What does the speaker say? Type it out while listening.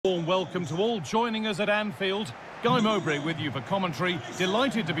Warm welcome to all joining us at Anfield. Guy Mowbray with you for commentary.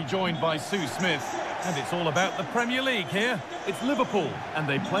 Delighted to be joined by Sue Smith. And it's all about the Premier League here. It's Liverpool and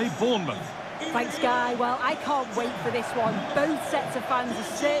they play Bournemouth. Thanks, Guy. Well, I can't wait for this one. Both sets of fans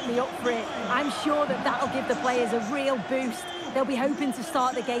are certainly up for it. I'm sure that'll give the players a real boost. They'll be hoping to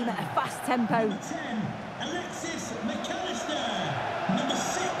start the game at a fast tempo.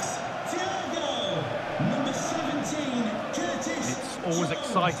 Always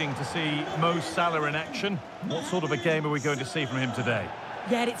exciting to see Mo Salah in action. What sort of a game are we going to see from him today?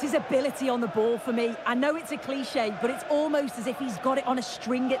 Yeah, it's his ability on the ball for me. I know it's a cliche, but it's almost as if he's got it on a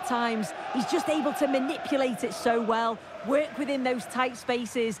string at times. He's just able to manipulate it so well, work within those tight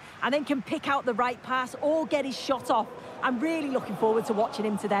spaces, and then can pick out the right pass or get his shot off. I'm really looking forward to watching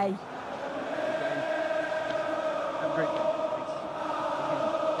him today. Have a great day.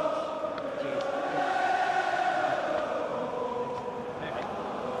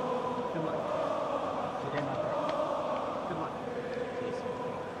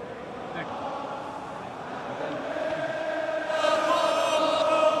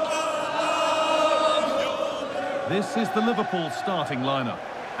 This is the Liverpool starting lineup.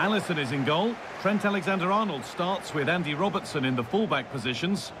 Alisson is in goal. Trent Alexander-Arnold starts with Andy Robertson in the fullback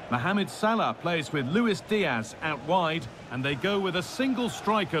positions. Mohamed Salah plays with Luis Diaz out wide, and they go with a single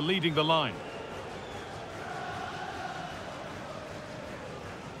striker leading the line.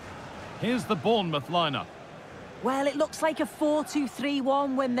 Here's the Bournemouth lineup. Well, it looks like a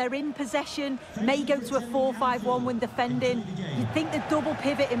 4-2-3-1 when they're in possession. May go to a 4-5-1 when defending. You'd think the double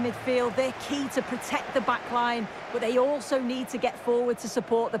pivot in midfield, they're key to protect the back line, but they also need to get forward to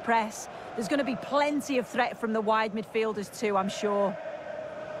support the press. There's going to be plenty of threat from the wide midfielders too, I'm sure.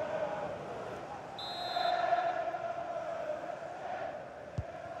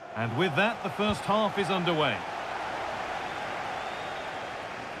 And with that, the first half is underway.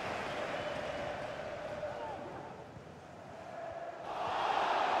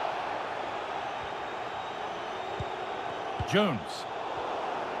 Jones.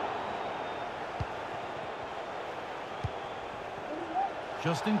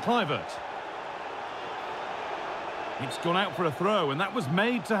 Justin Kluivert. It's gone out for a throw, and that was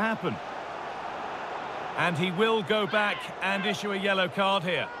made to happen. And he will go back and issue a yellow card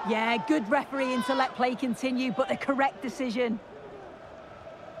here. Yeah, good refereeing to let play continue, but the correct decision.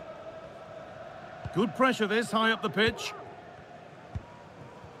 Good pressure this, high up the pitch.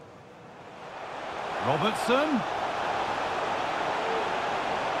 Robertson.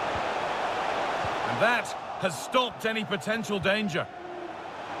 That has stopped any potential danger.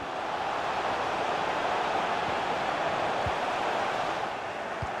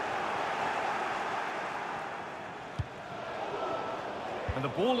 And the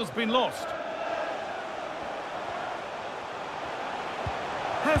ball has been lost.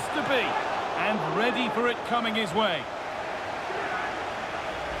 Has to be. And ready for it coming his way.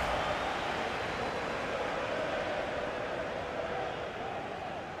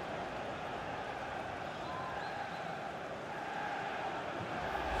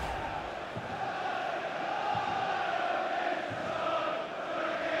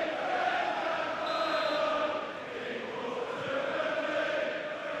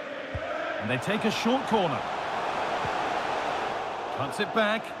 And they take a short corner. Cuts it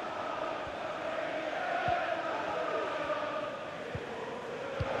back.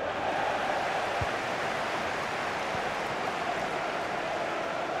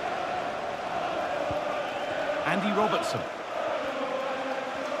 Andy Robertson.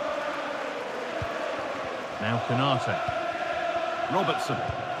 Now Canate. Robertson.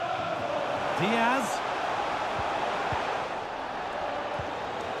 Diaz.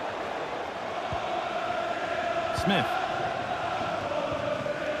 Smith.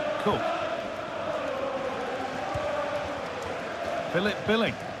 Cook. Philip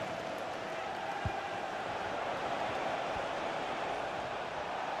Billing.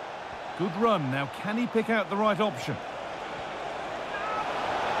 Good run. Now, can he pick out the right option?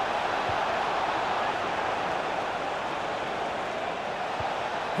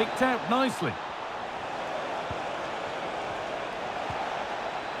 Picked out nicely.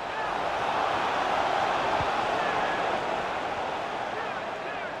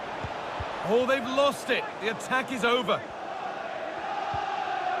 Oh, they've lost it. The attack is over.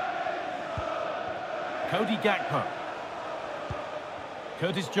 Cody Gakpo.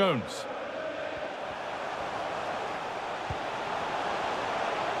 Curtis Jones.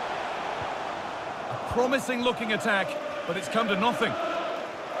 A promising looking attack, but it's come to nothing.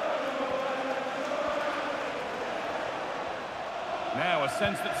 Now a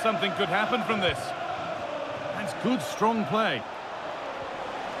sense that something could happen from this. That's good, strong play.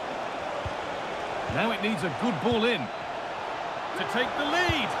 Now it needs a good ball in to take the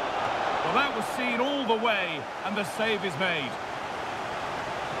lead. Well, that was seen all the way, and the save is made.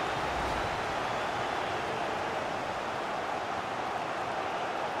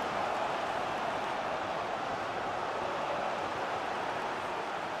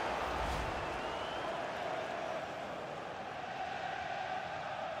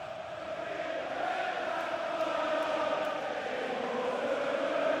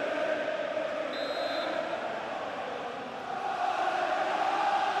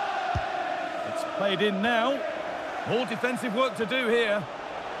 Played in now. More defensive work to do here.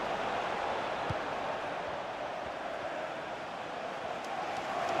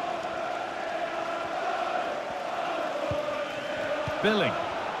 Billing.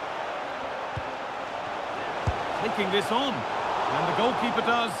 Taking this on. And the goalkeeper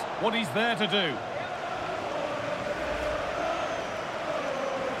does what he's there to do.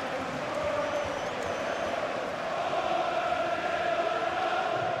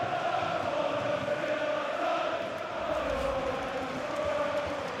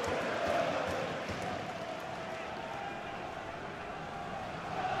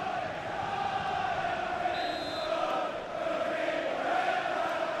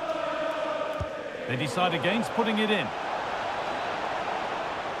 They decide against putting it in.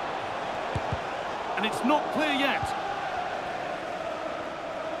 And it's not clear yet.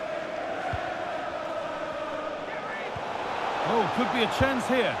 Oh, could be a chance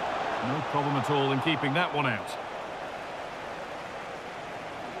here. No problem at all in keeping that one out.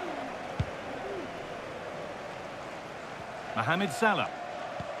 Mohamed Salah.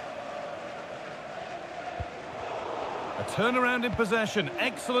 A turnaround in possession.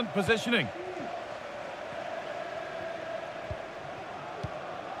 Excellent positioning.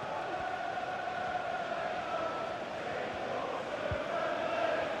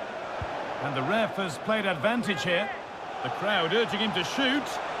 And the ref has played advantage here. The crowd urging him to shoot.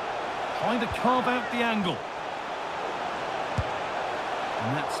 Trying to carve out the angle.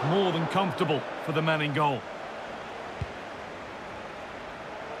 And that's more than comfortable for the man in goal.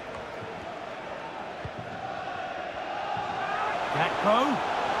 Gakpo.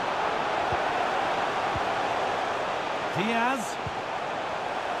 Diaz.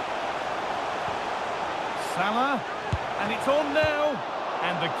 Salah. And it's on now.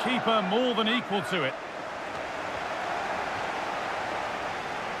 And the keeper more than equal to it.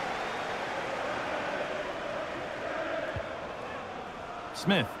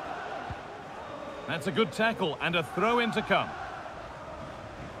 Smith. That's a good tackle and a throw-in to come.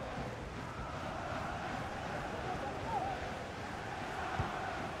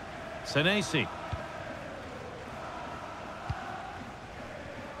 Senesi.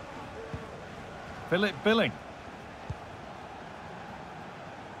 Philip Billing.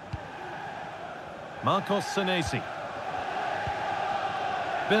 Marcos Senesi.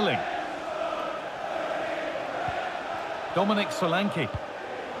 Billing. Dominic Solanke.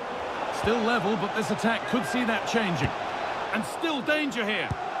 Still level, but this attack could see that changing. And still danger here.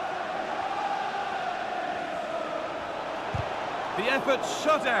 The effort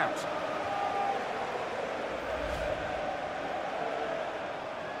shut out.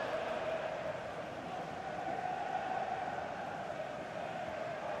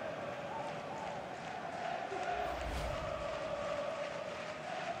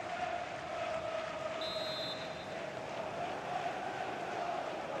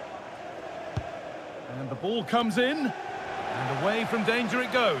 And the ball comes in, and away from danger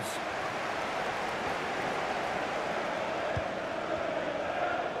it goes.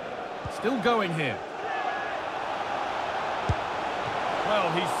 Still going here.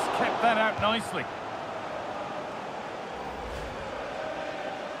 Well, he's kept that out nicely.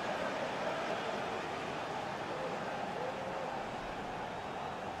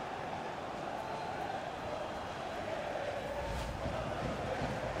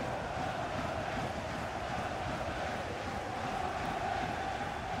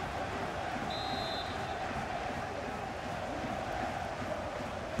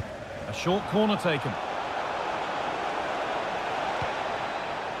 A short corner taken.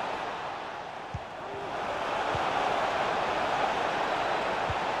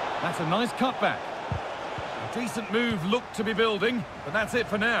 That's a nice cutback. A decent move looked to be building, but that's it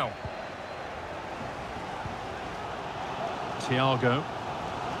for now. Thiago.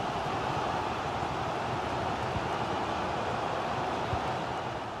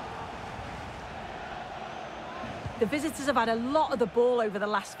 The visitors have had a lot of the ball over the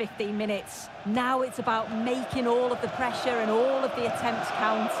last 15 minutes. Now it's about making all of the pressure and all of the attempts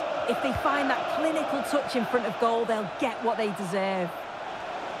count. If they find that clinical touch in front of goal, they'll get what they deserve.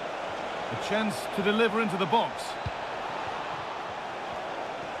 A chance to deliver into the box.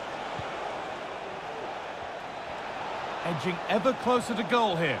 Edging ever closer to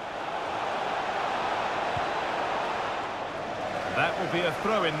goal here. That will be a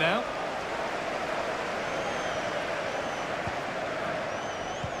throw-in now.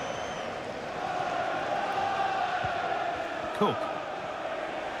 Cook.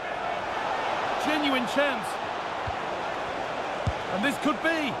 Genuine chance. And this could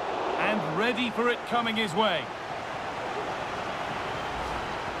be. And ready for it coming his way.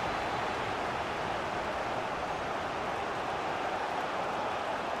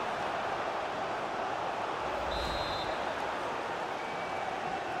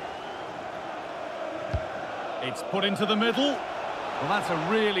 It's put into the middle. Well, that's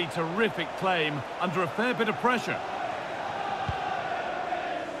a really terrific claim under a fair bit of pressure.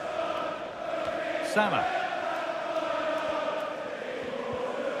 Salah.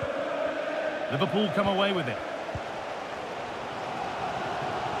 Liverpool come away with it.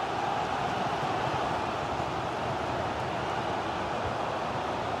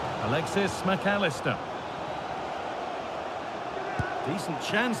 Alexis McAllister. Decent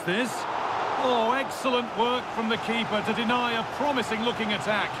chance this. Oh, excellent work from the keeper to deny a promising-looking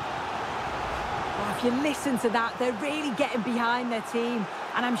attack. Well, if you listen to that, they're really getting behind their team,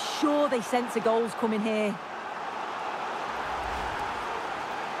 and I'm sure they sense a goal's coming here.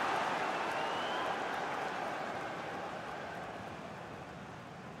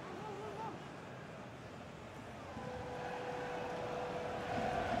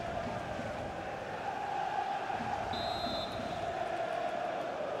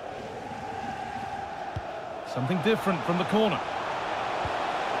 Something different from the corner.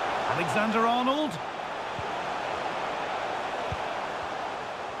 Alexander-Arnold.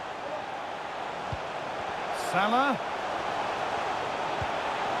 Salah.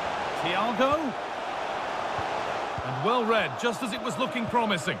 Thiago. And well read, just as it was looking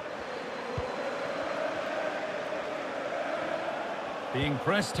promising. Being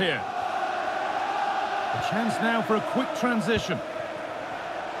pressed here. A chance now for a quick transition.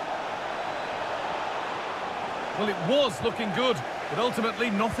 Well, it was looking good, but ultimately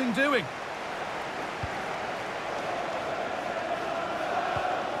nothing doing.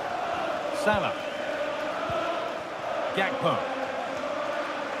 Salah. Gakpo.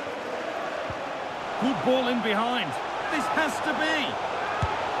 Good ball in behind. This has to be.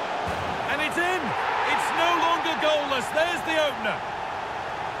 And it's in. It's no longer goalless. There's the opener.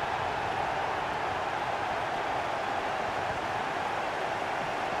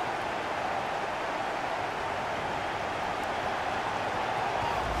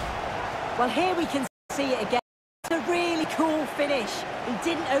 Well, here we can see it again. It's a really cool finish. He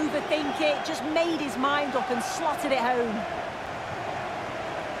didn't overthink it, just made his mind up and slotted it home.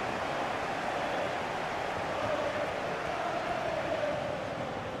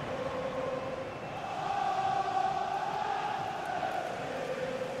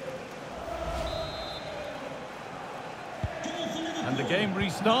 And the game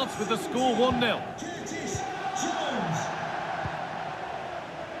restarts with the score 1-0.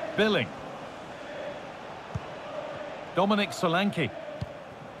 Billing. Dominic Solanke.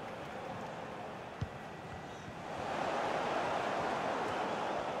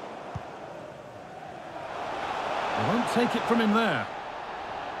 They won't take it from him there.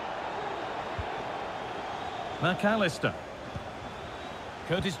 McAllister.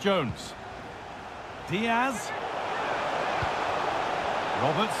 Curtis Jones. Diaz.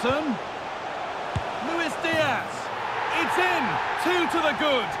 Robertson. Luis Diaz. It's in. 2 to the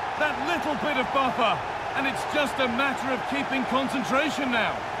good. That little bit of buffer. And it's just a matter of keeping concentration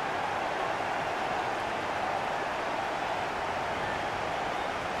now.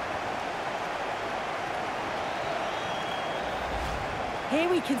 Here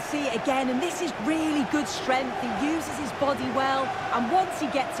we can see it again, and this is really good strength. He uses his body well, and once he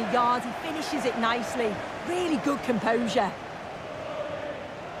gets a yard, he finishes it nicely. Really good composure.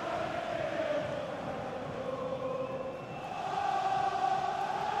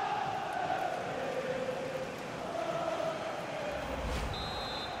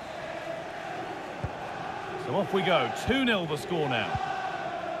 So off we go, 2-0 the score now.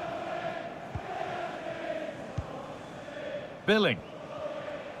 Billing.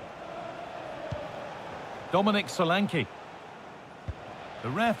 Dominic Solanke. The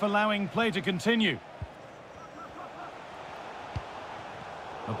ref allowing play to continue.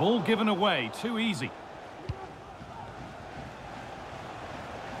 The ball given away, too easy.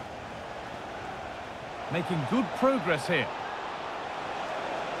 Making good progress here.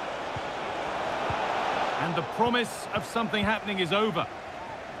 And the promise of something happening is over.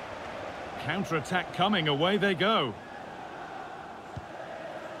 Counter-attack coming, away they go.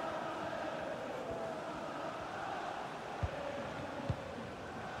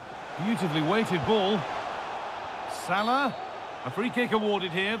 Beautifully weighted ball. Salah. A free kick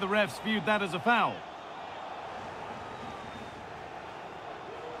awarded here. The refs viewed that as a foul.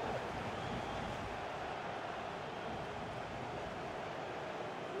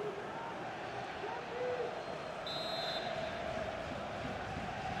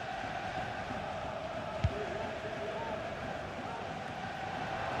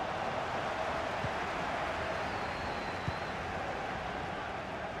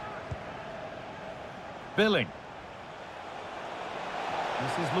 Billing.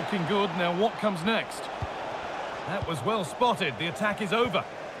 This is looking good. Now what comes next? That was well spotted. The attack is over.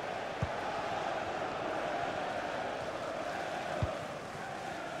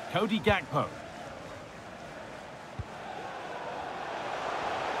 Cody Gakpo.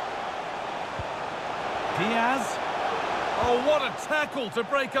 Diaz. Oh, what a tackle to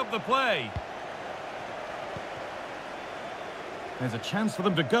break up the play. There's a chance for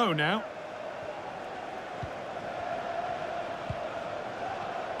them to go now.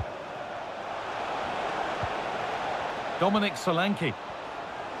 Dominic Solanke.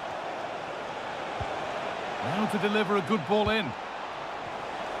 Now to deliver a good ball in.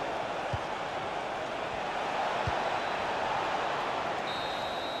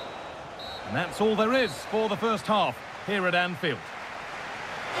 And that's all there is for the first half here at Anfield.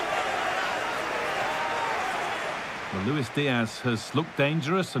 Well, Luis Diaz has looked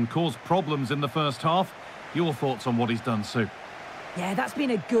dangerous and caused problems in the first half. Your thoughts on what he's done, Sue? Yeah, that's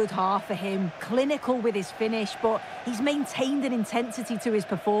been a good half for him. Clinical with his finish, but he's maintained an intensity to his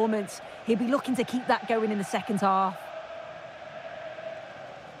performance. He'll be looking to keep that going in the second half.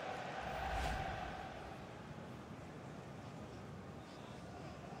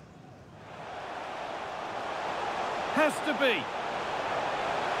 Has to be.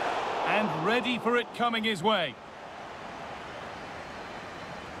 And ready for it coming his way.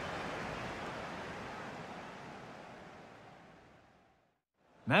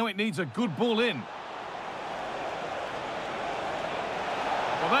 Now it needs a good ball in.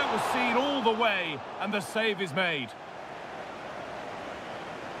 Well, that was seen all the way, and the save is made.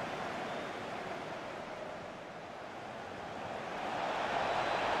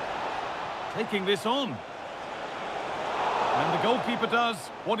 Taking this on. And the goalkeeper does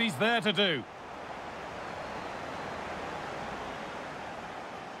what he's there to do.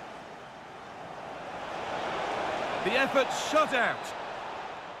 The effort shut out.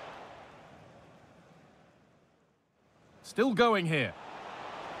 Still going here.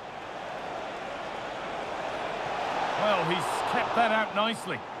 Well, he's kept that out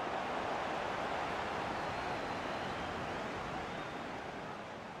nicely.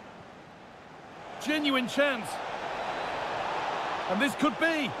 Genuine chance. And this could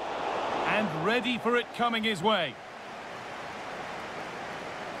be. And ready for it coming his way.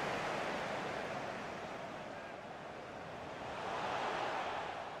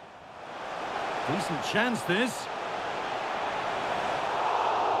 Decent chance, this.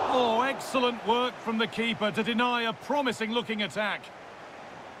 Oh, excellent work from the keeper to deny a promising-looking attack.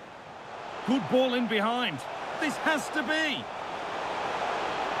 Good ball in behind. This has to be.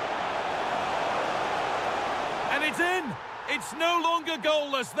 And it's in. It's no longer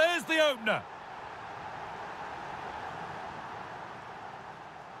goalless. There's the opener.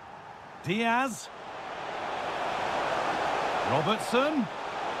 Diaz. Robertson.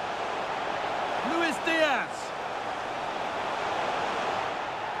 Luis Diaz.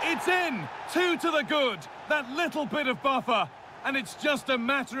 It's in! 2 to the good. That little bit of buffer. And it's just a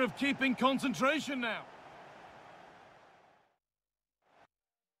matter of keeping concentration now.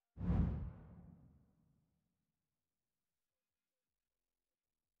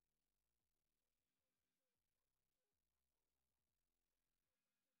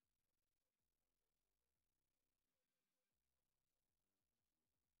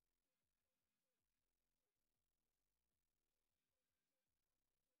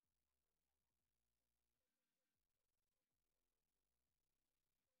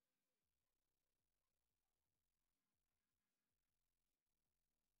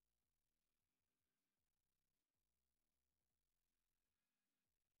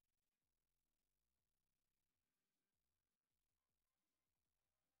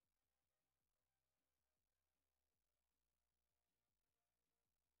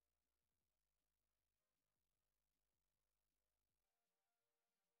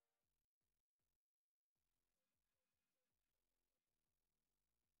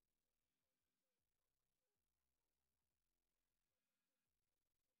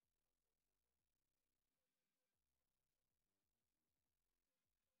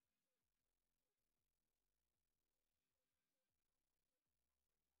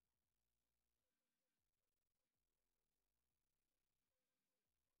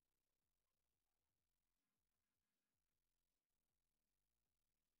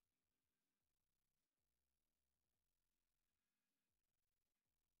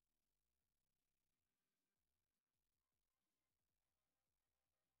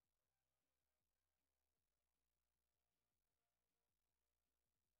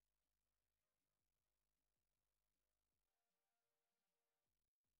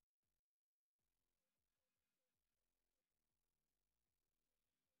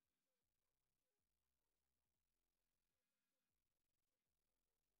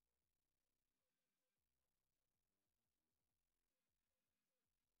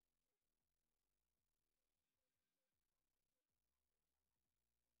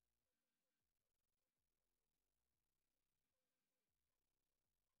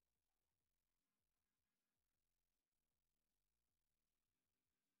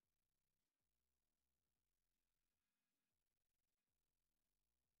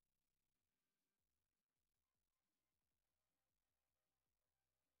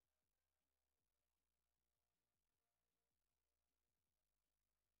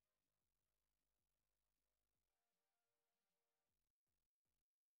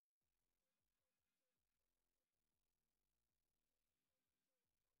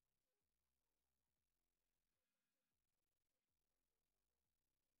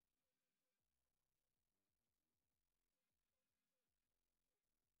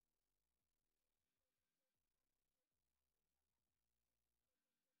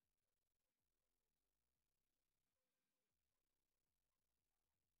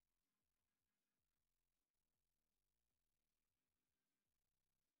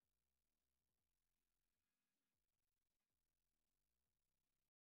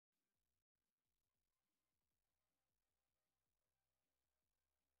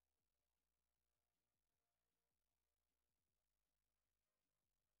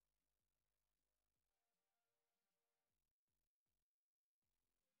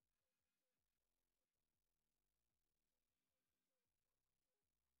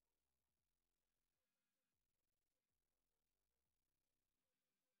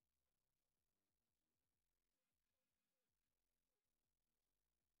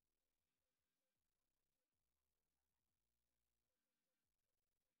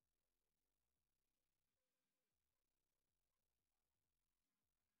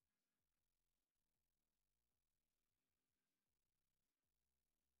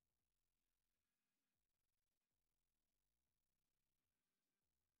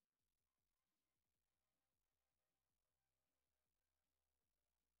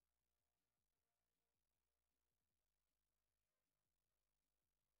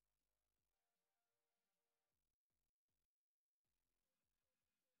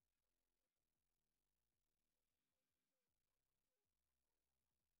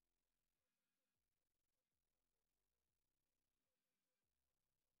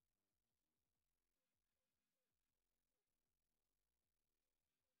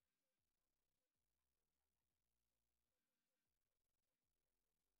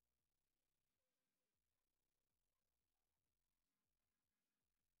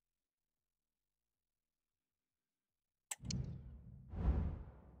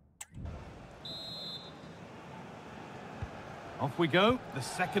 Off we go, the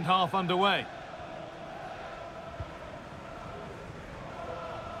second half underway.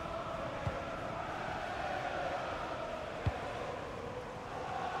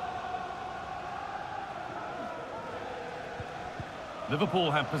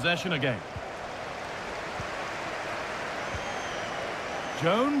 Liverpool have possession again.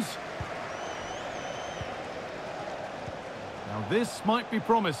 Jones. Now this might be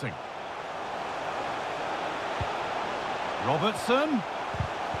promising. Robertson.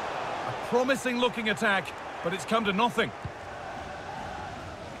 A promising looking attack, but it's come to nothing.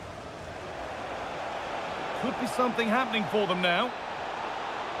 Could be something happening for them now.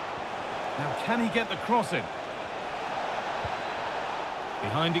 Now can he get the cross in?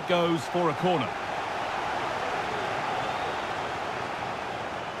 Behind it goes for a corner.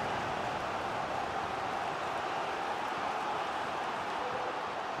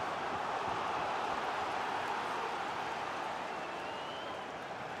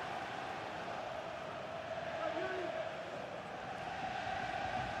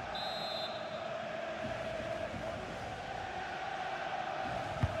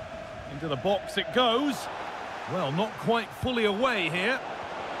 Into the box it goes. Well, not quite fully away here.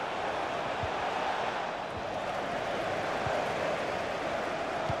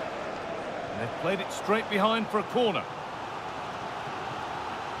 And they've played it straight behind for a corner.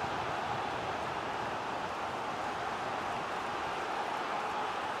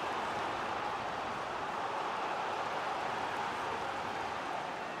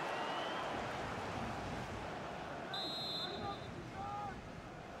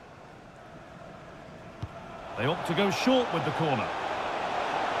 They opt to go short with the corner.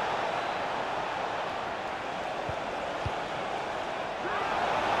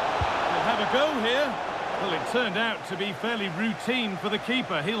 They'll have a go here. Well, it turned out to be fairly routine for the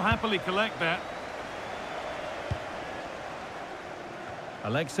keeper. He'll happily collect that.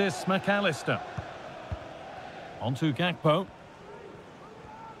 Alexis McAllister. Onto Gakpo.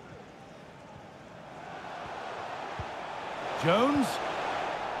 Jones.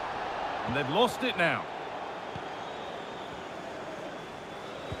 And they've lost it now.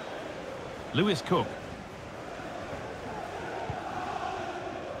 Lewis Cook.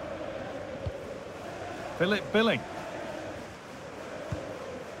 Philip Billing.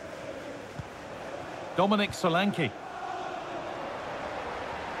 Dominic Solanke.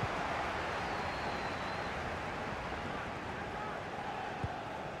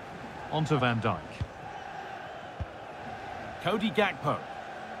 Onto Van Dijk. Cody Gakpo.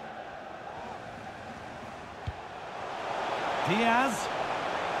 Diaz.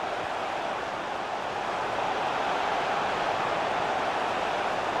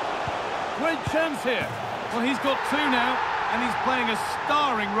 Great chance here. Well, he's got two now, and he's playing a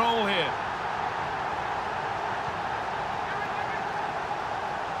starring role here.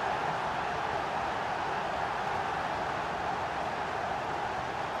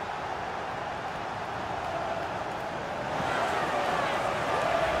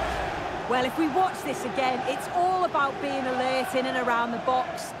 Well, if we watch this again, it's all about being alert in and around the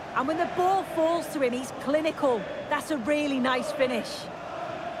box. And when the ball falls to him, he's clinical. That's a really nice finish.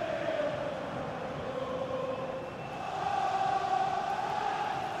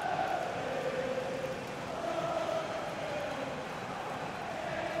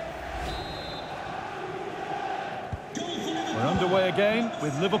 We're underway again,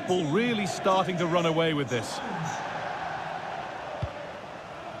 with Liverpool really starting to run away with this.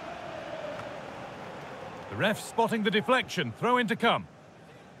 The ref spotting the deflection, throw in to come.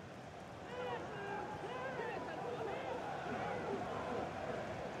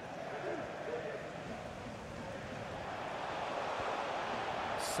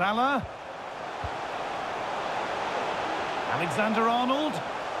 Salah. Alexander-Arnold.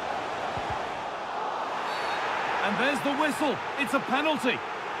 And there's the whistle. It's a penalty.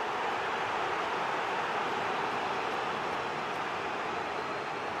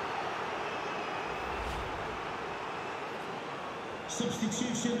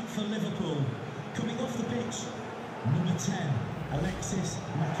 Substitution for Liverpool. Coming off the pitch, number 10, Alexis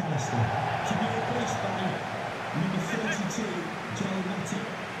McAllister. To be replaced by number 32, Joel Matip.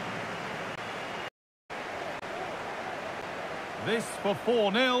 This for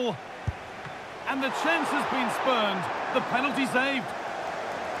 4-0. And the chance has been spurned. The penalty saved.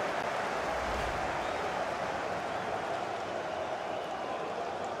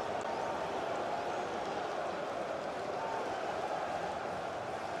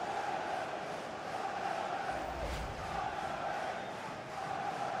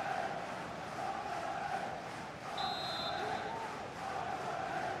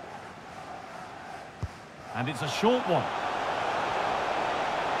 And it's a short one.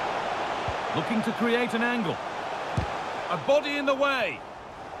 Looking to create an angle. A body in the way.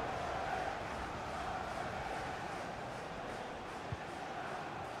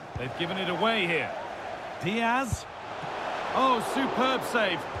 They've given it away here. Diaz. Oh, superb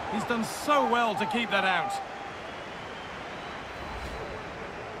save. He's done so well to keep that out.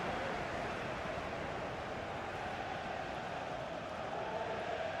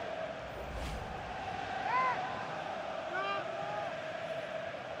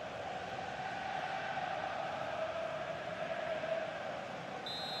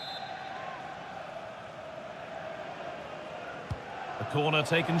 The corner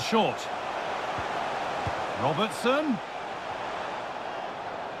taken short. Robertson.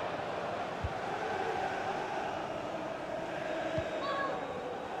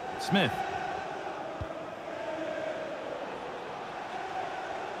 Smith.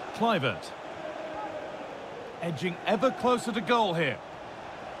 Clivert. Edging ever closer to goal here.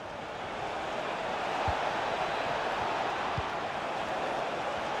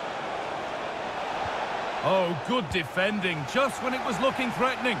 Oh, good defending, just when it was looking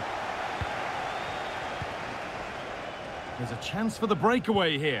threatening. There's a chance for the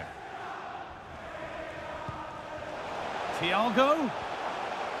breakaway here. Thiago.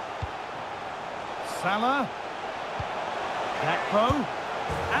 Salah. Gakpo.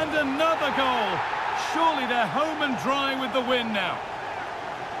 And another goal. Surely they're home and dry with the win now.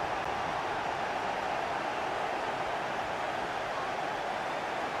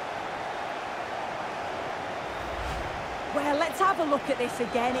 Well, let's have a look at this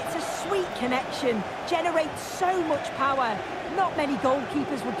again. It's a sweet connection, generates so much power. Not many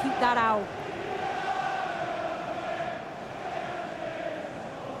goalkeepers would keep that out.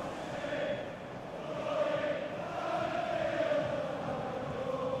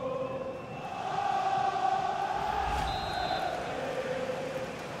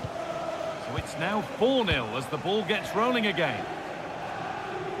 So it's now 4-0 as the ball gets rolling again.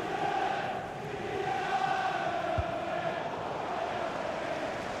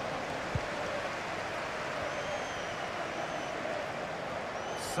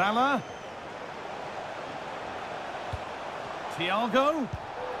 Salah. Thiago.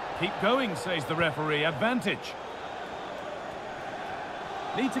 Keep going, says the referee. Advantage.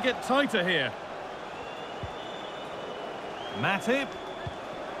 Need to get tighter here. Matip.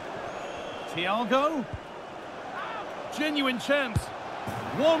 Thiago. Genuine chance.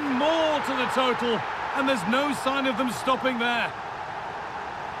 One more to the total, and there's no sign of them stopping there.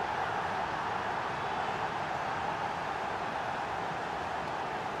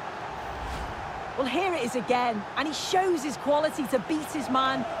 Well, here it is again, and he shows his quality to beat his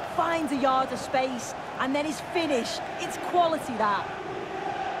man, finds a yard of space, and then his finish. It's quality, that.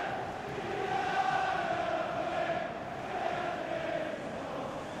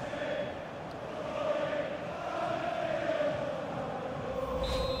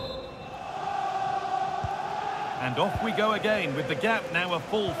 And off we go again, with the gap now a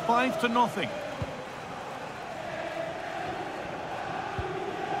full 5-0.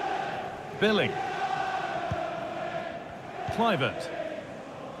 Billing. Clivert.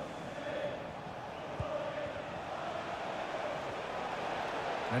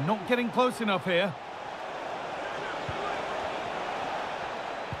 They're not getting close enough here.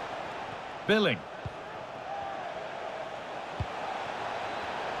 Billing.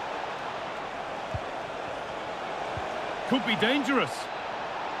 Could be dangerous.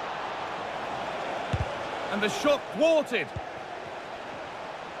 And the shot thwarted.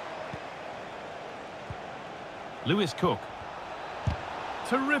 Lewis Cook.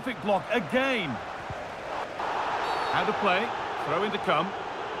 Terrific block again. Out of play. Throw in to come.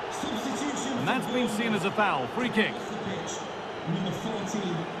 And that's been seen as a foul. Free kick. Number 14,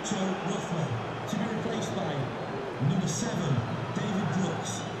 Joe Ruffler. To be replaced by number 7, David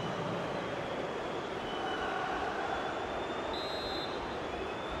Brooks.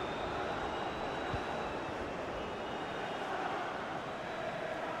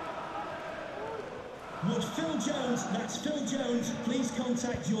 Would Phil Jones, that's Phil Jones, please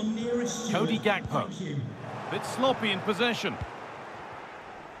contact your nearest steward. Cody Gakpo. Thank you. Bit sloppy in possession.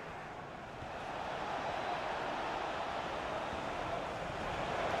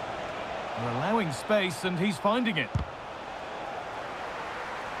 They're allowing space and he's finding it.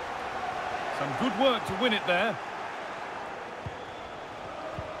 Some good work to win it there.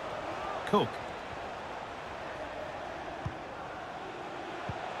 Cook.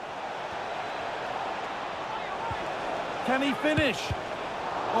 Can he finish?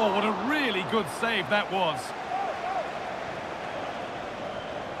 Oh, what a really good save that was.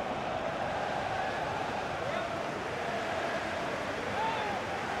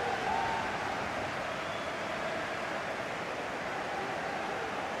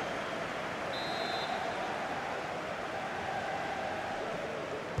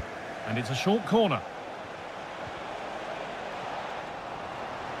 And it's a short corner.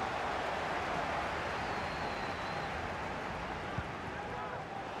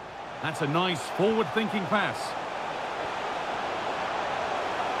 That's a nice forward-thinking pass.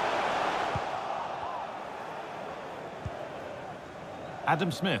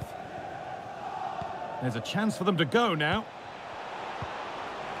 Adam Smith. There's a chance for them to go now.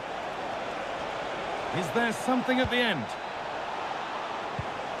 Is there something at the end?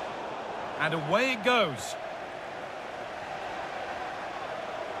 And away it goes.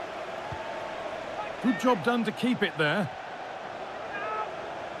 Good job done to keep it there.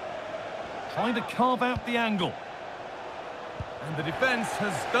 Trying to carve out the angle. And the defence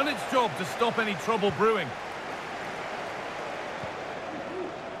has done its job to stop any trouble brewing.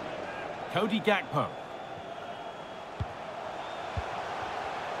 Cody Gakpo.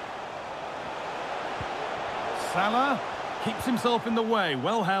 Salah keeps himself in the way,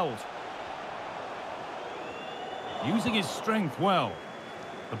 well held. Using his strength well.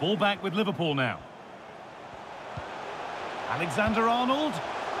 The ball back with Liverpool now. Alexander-Arnold.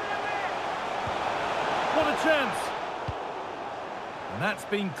 What a chance! And that's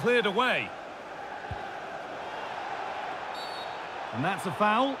been cleared away. And that's a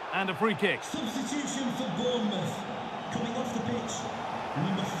foul and a free kick. Substitution for Bournemouth. Coming off the pitch,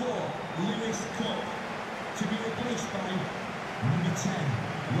 number 4, Lewis Cook. To be replaced by number 10,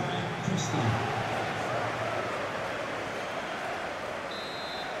 Ryan Christie.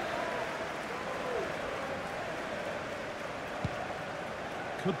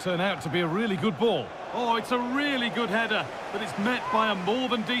 Could turn out to be a really good ball. Oh, it's a really good header, but it's met by a more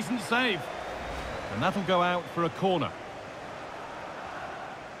than decent save. And that'll go out for a corner.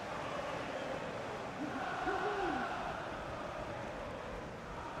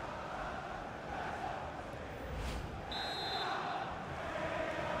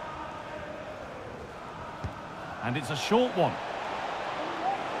 And it's a short one.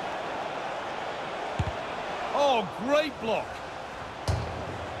 Oh, great block.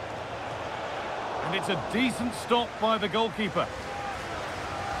 And it's a decent stop by the goalkeeper.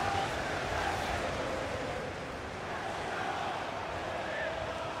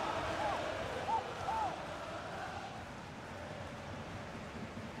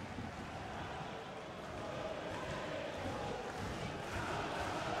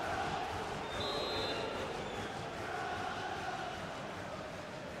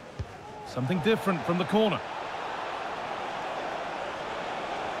 Something different from the corner.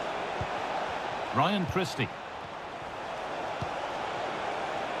 Ryan Christie.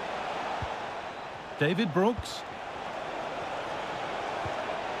 David Brooks.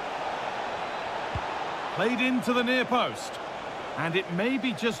 Played into the near post. And it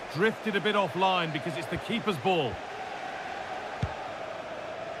maybe just drifted a bit offline because it's the keeper's ball.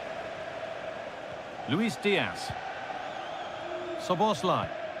 Luis Diaz. Szoboszlai.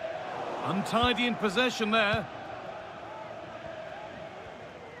 Untidy in possession there.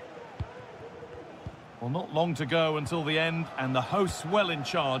 Well, not long to go until the end, and the hosts well in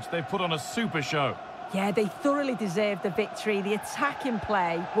charge. They've put on a super show. Yeah, they thoroughly deserve the victory. The attacking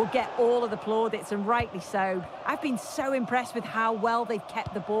play will get all of the plaudits, and rightly so. I've been so impressed with how well they've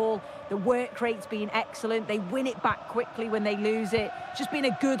kept the ball. The work rate's been excellent. They win it back quickly when they lose it. It's just been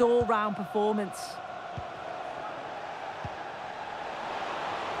a good all-round performance.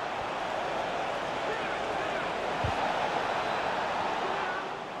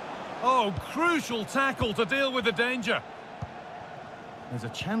 Oh, crucial tackle to deal with the danger. There's a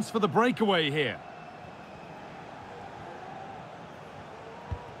chance for the breakaway here.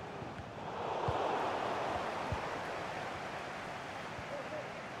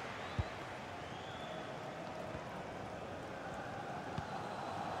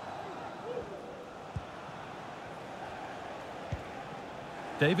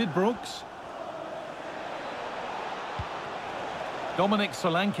 David Brooks. Dominic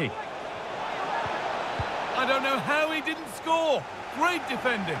Solanke. I don't know how he didn't score. Great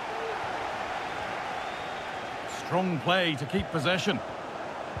defending. Strong play to keep possession.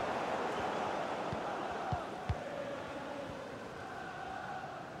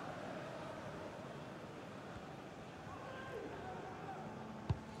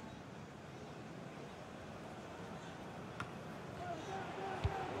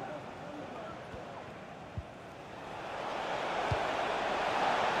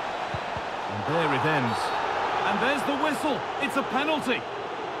 And there it ends. And there's the whistle. It's a penalty.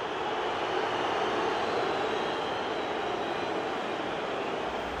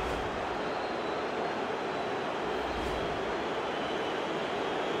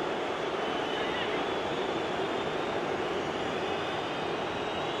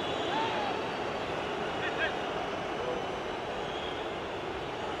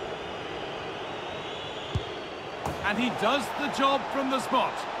 And he does the job from the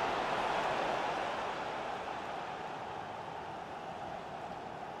spot.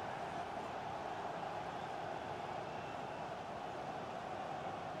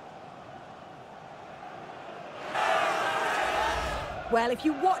 Well, if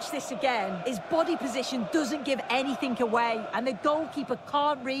you watch this again, his body position doesn't give anything away, and the goalkeeper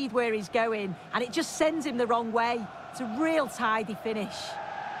can't read where he's going, and it just sends him the wrong way. It's a real tidy finish.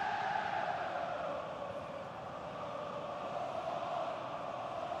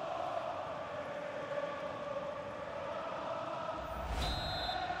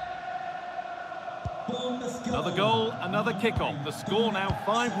 Another goal, another kick-off. The score now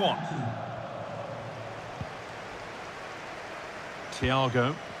 5-1.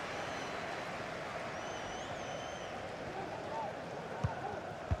 Thiago.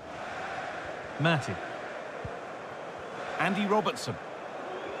 Matty. Andy Robertson.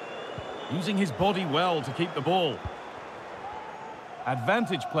 Using his body well to keep the ball.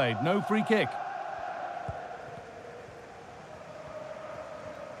 Advantage played, no free kick.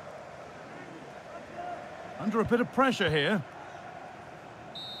 Under a bit of pressure here.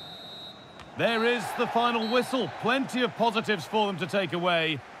 There is the final whistle. Plenty of positives for them to take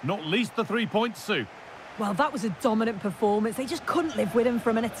away, not least the 3 points, Sue. Well, that was a dominant performance. They just couldn't live with him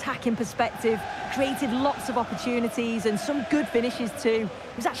from an attacking perspective. Created lots of opportunities and some good finishes too.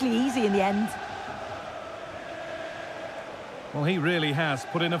 It was actually easy in the end. Well, he really has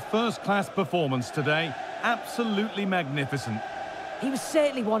put in a first-class performance today. Absolutely magnificent. He was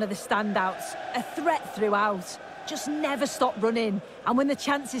certainly one of the standouts. A threat throughout. Just never stopped running, and when the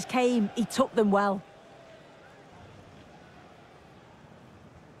chances came, he took them well.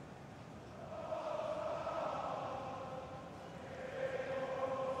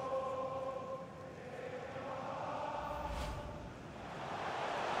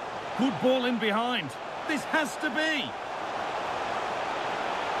 Good ball in behind. This has to be.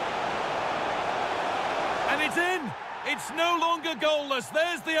 And it's in. It's no longer goalless.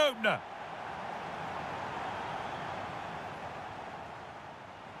 There's the opener.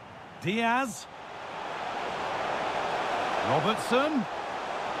 Diaz. Robertson.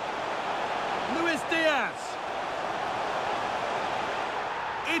 Luis Diaz.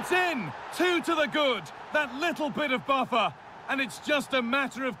 It's in. 2 to the good. That little bit of buffer. And it's just a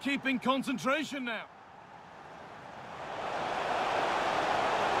matter of keeping concentration now.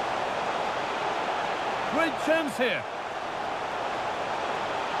 Great chance here.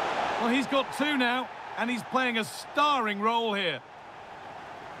 Well, he's got 2 now, and he's playing a starring role here.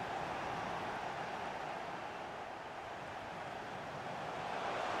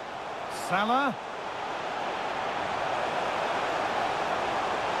 Salah.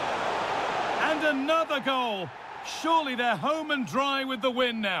 And another goal. Surely they're home and dry with the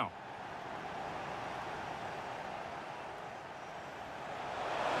win now.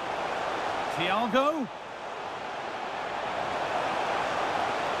 Thiago.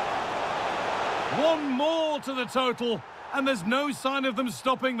 One more to the total, and there's no sign of them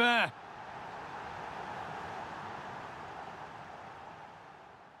stopping there.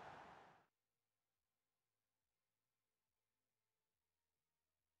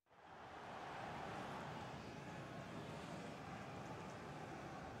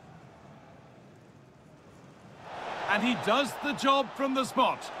 And he does the job from the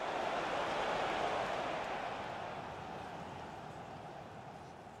spot.